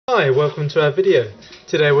Hi, welcome to our video.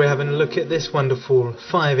 Today we're having a look at this wonderful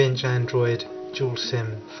 5-inch Android dual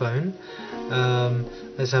SIM phone.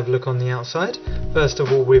 Let's have a look on the outside. First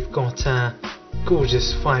of all, we've got our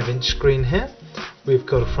gorgeous 5-inch screen here. We've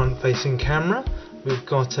got a front facing camera. We've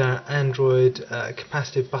got our Android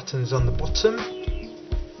capacitive buttons on the bottom.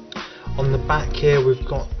 On the back here we've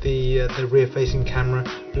got the rear facing camera.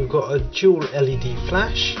 We've got a dual LED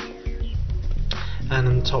flash. And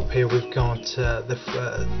on the top here we've got the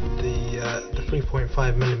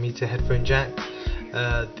 3.5mm headphone jack,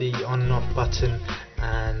 the on and off button,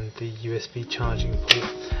 and the USB charging port.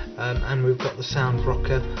 And we've got the sound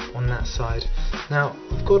rocker on that side. Now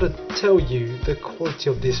I've got to tell you the quality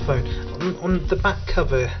of this phone. On the back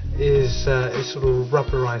cover is sort of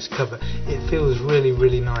rubberized cover. It feels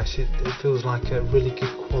really nice. It feels like a really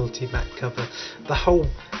good quality back cover. The whole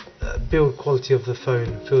build quality of the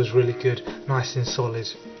phone feels really good, nice and solid.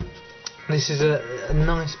 This is a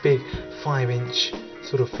nice big 5-inch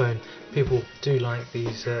sort of phone. People do like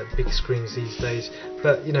these big screens these days,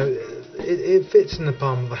 but you know, it fits in the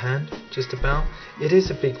palm of the hand just about. It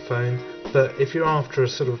is a big phone, but if you're after a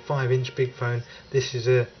sort of 5-inch big phone, this is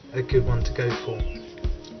a good one to go for.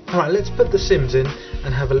 Alright, let's put the SIMs in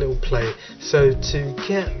and have a little play. So to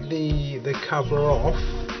get the cover off,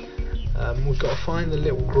 we've got to find the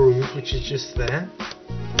little groove which is just there,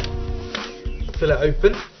 fill it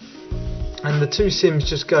open, and the two SIMs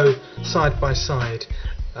just go side by side.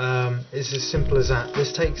 It's as simple as that.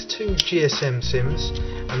 This takes two GSM SIMs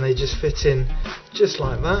and they just fit in just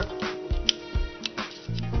like that.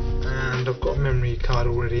 And I've got a memory card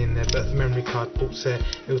already in there, but the memory card port's there.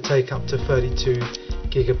 It will take up to 32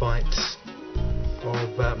 gigabytes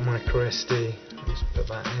of micro SD. Let's put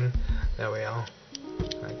that in. There we are.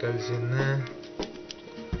 That goes in there,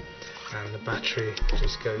 and the battery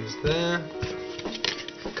just goes there.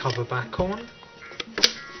 Cover back on,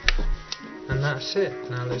 and that's it.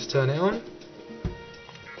 Now let's turn it on.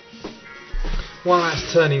 While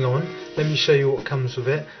that's turning on, let me show you what comes with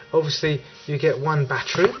it. Obviously you get one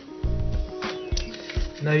battery.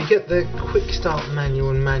 Now you get the quick start manual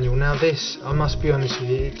and manual. Now this, I must be honest with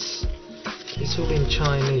you, it's all in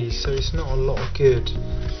Chinese, so it's not a lot of good.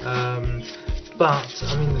 But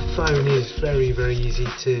I mean, the phone is very easy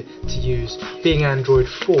to use. Being Android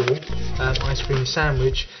 4 ice cream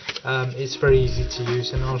sandwich, it's very easy to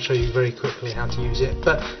use, and I'll show you very quickly how to use it.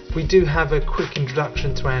 But we do have a quick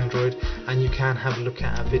introduction to Android, and you can have a look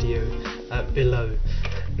at our video below.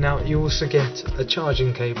 Now you also get a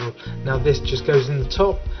charging cable. Now this just goes in the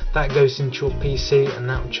top, that goes into your PC, and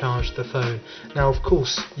that will charge the phone. Now of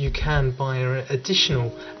course you can buy an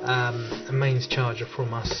additional mains charger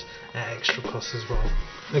from us at extra cost as well.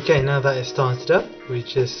 Okay, now that it's started up, we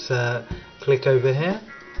just click over here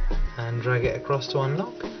and drag it across to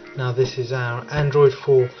unlock. Now this is our Android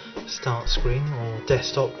 4 start screen, or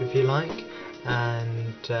desktop if you like,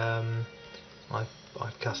 and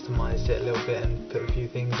I've customised it a little bit and put a few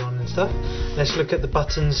things on and stuff. Let's look at the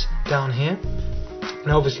buttons down here.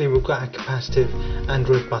 Now obviously we've got our capacitive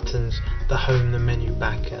Android buttons, the home, the menu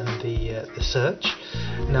back, and the search.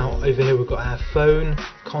 Now over here we've got our phone,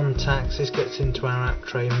 contacts, this gets into our app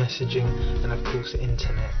tray, messaging, and of course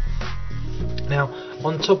internet. Now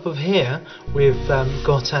on top of here we've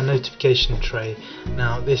got our notification tray.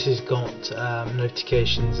 Now this has got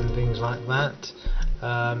notifications and things like that.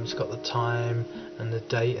 It's got the time and the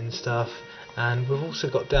date and stuff, and we've also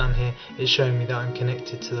got down here, it's showing me that I'm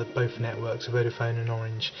connected to both networks, Vodafone and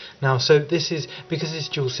Orange. Now so this is, because it's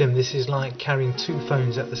dual SIM, this is like carrying two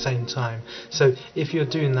phones at the same time. So if you're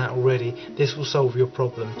doing that already, this will solve your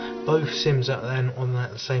problem. Both SIMs are then on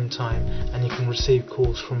at the same time, and you can receive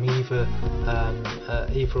calls from either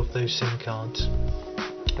of those SIM cards.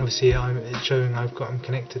 Obviously it's showing I'm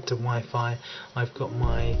connected to Wi-Fi, I've got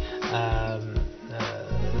my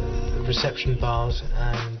reception bars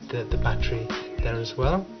and the battery there as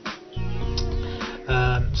well.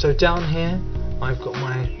 So down here I've got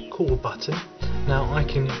my call button. Now I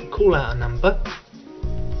can call out a number,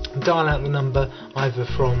 dial out the number either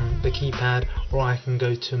from the keypad, or I can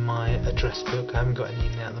go to my address book. I haven't got any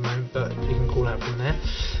in there at the moment, but you can call out from there.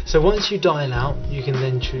 So once you dial out, you can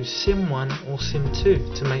then choose SIM 1 or SIM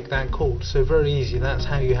 2 to make that call. So very easy, that's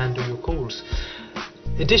how you handle your calls.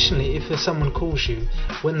 Additionally, if someone calls you,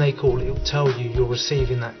 when they call, it will tell you you're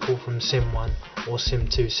receiving that call from SIM 1 or SIM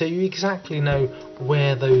 2, so you exactly know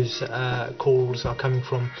where those calls are coming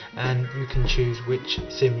from, and you can choose which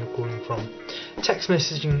SIM you're calling from. Text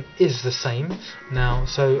messaging is the same now,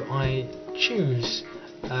 so I choose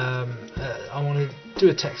I want to do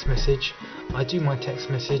a text message. I do my text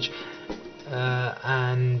message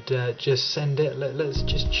and just send it. Let's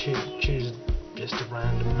just choose just a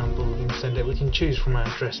random number. We can send it. We can choose from our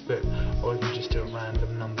address book, or we can just do a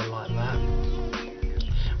random number like that.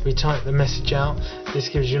 We type the message out. This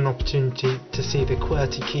gives you an opportunity to see the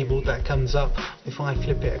QWERTY keyboard that comes up. If I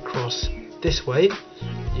flip it across this way,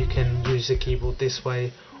 you can use the keyboard this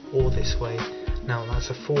way or this way. Now that's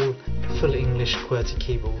a full English QWERTY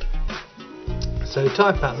keyboard. So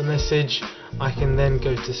type out the message. I can then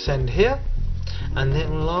go to send here, and then it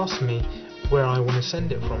will ask me where I want to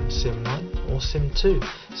send it from, SIM1 or SIM2.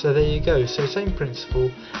 So there you go. So same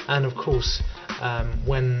principle, and of course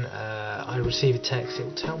when I receive a text, it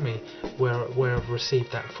will tell me where I've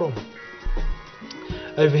received that from.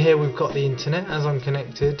 Over here we've got the internet. As I'm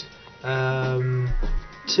connected to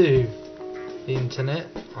the internet,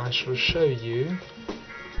 I shall show you.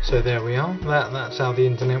 So there we are, that's how the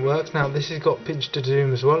internet works. Now this has got pinch to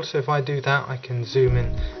zoom as well, so if I do that I can zoom in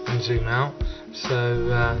and zoom out, so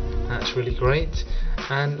that's really great.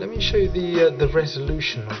 And let me show you the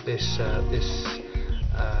resolution of this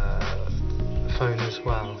phone as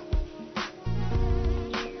well.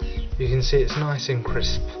 You can see it's nice and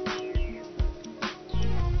crisp.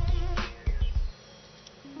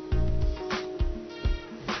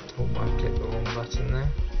 Oh, I clicked the wrong button there.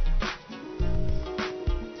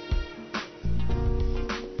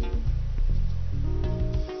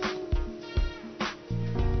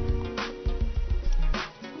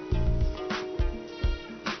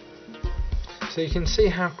 So you can see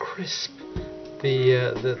how crisp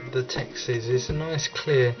the text is. It's a nice,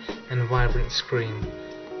 clear and vibrant screen.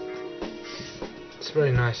 It's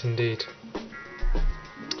very nice indeed.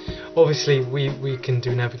 Obviously we can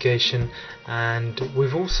do navigation, and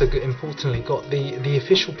we've also importantly got the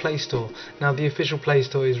official Play Store. Now the official Play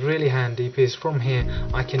Store is really handy because from here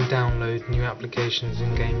I can download new applications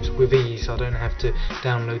and games with ease. I don't have to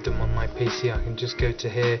download them on my PC. I can just go to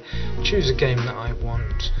here, choose a game that I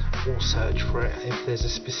want, or search for it if there's a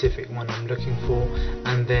specific one I'm looking for,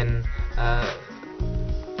 and then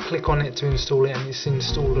click on it to install it, and it's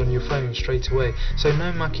installed on your phone straight away. So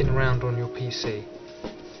no mucking around on your PC.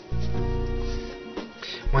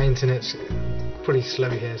 My internet's pretty slow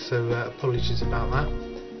here, so apologies about that.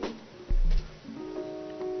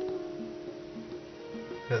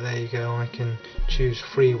 But there you go, I can choose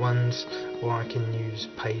free ones or I can use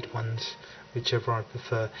paid ones, whichever I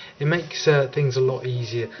prefer. It makes things a lot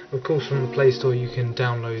easier. Of course from the Play Store you can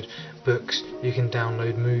download books, you can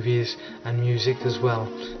download movies and music as well,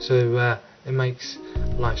 so it makes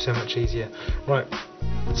life so much easier. Right,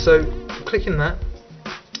 so clicking that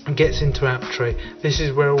gets into app tray. This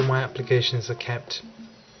is where all my applications are kept.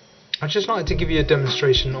 I'd just like to give you a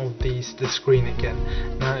demonstration of the screen again.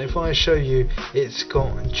 Now if I show you, it's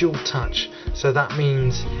got dual touch, so that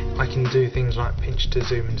means I can do things like pinch to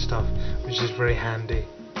zoom and stuff, which is very handy.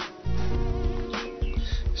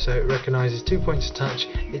 So it recognises 2 points of touch.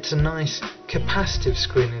 It's a nice capacitive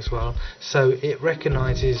screen as well, so it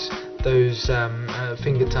recognises those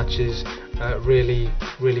finger touches really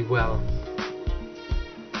well.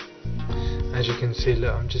 As you can see,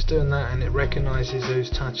 look, I'm just doing that and it recognises those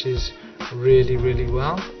touches really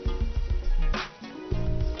well.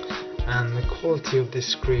 And the quality of this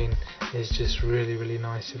screen is just really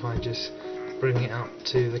nice. If I just bring it up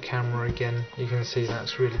to the camera again, you can see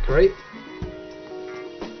that's really great.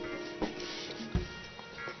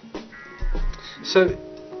 So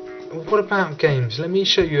what about games? Let me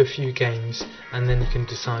show you a few games and then you can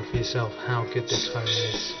decide for yourself how good this phone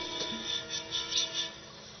is.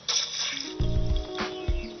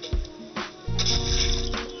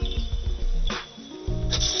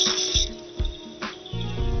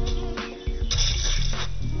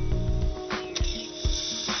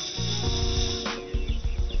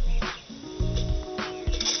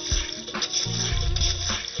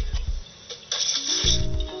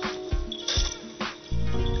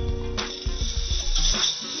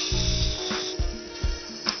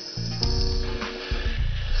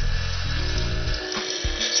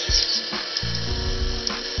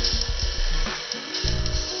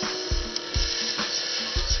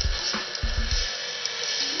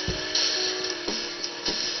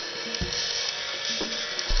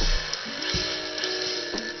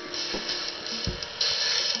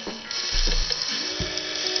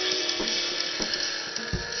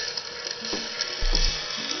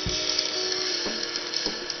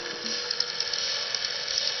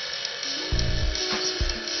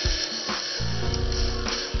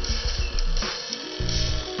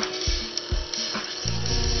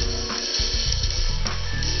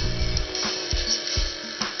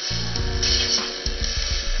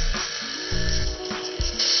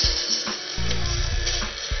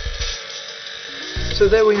 So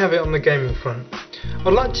there we have it on the gaming front.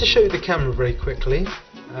 I'd like to show you the camera very quickly.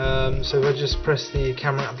 So if I just press the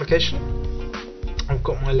camera application, I've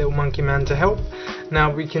got my little monkey man to help.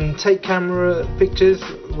 Now we can take camera pictures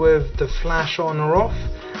with the flash on or off,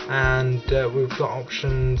 and we've got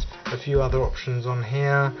options, a few other options on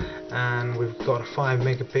here, and we've got a 5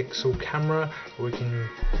 megapixel camera. We can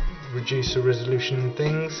reduce the resolution and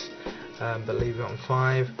things, but leave it on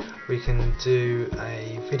 5. We can do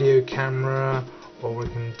a video camera, or we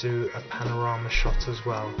can do a panorama shot as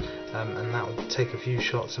well, and that will take a few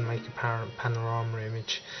shots and make a panorama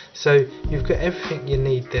image. So you've got everything you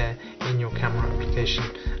need there in your camera application,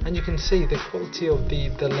 and you can see the quality of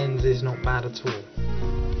the lens is not bad at all.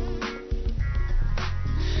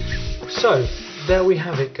 So there we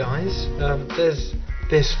have it, guys. There's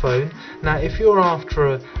this phone. Now if you're after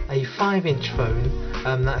a 5-inch phone,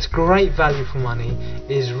 that's great value for money,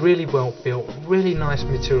 is really well built, really nice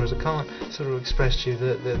materials. I can't sort of express to you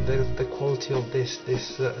the quality of this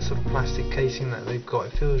sort of plastic casing that they've got.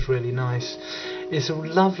 It feels really nice. It's a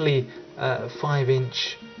lovely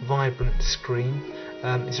 5-inch vibrant screen.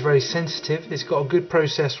 It's very sensitive. It's got a good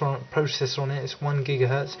processor on it. It's 1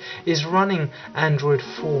 gigahertz. It's running Android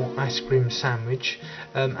 4 ice cream sandwich.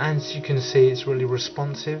 As you can see, it's really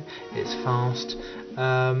responsive. It's fast,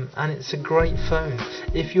 and it's a great phone.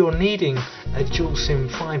 If you're needing a dual SIM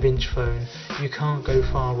 5-inch phone, you can't go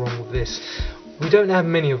far wrong with this. We don't have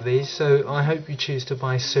many of these, so I hope you choose to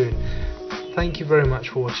buy soon. Thank you very much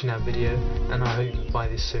for watching our video, and I hope you buy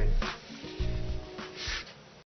this soon.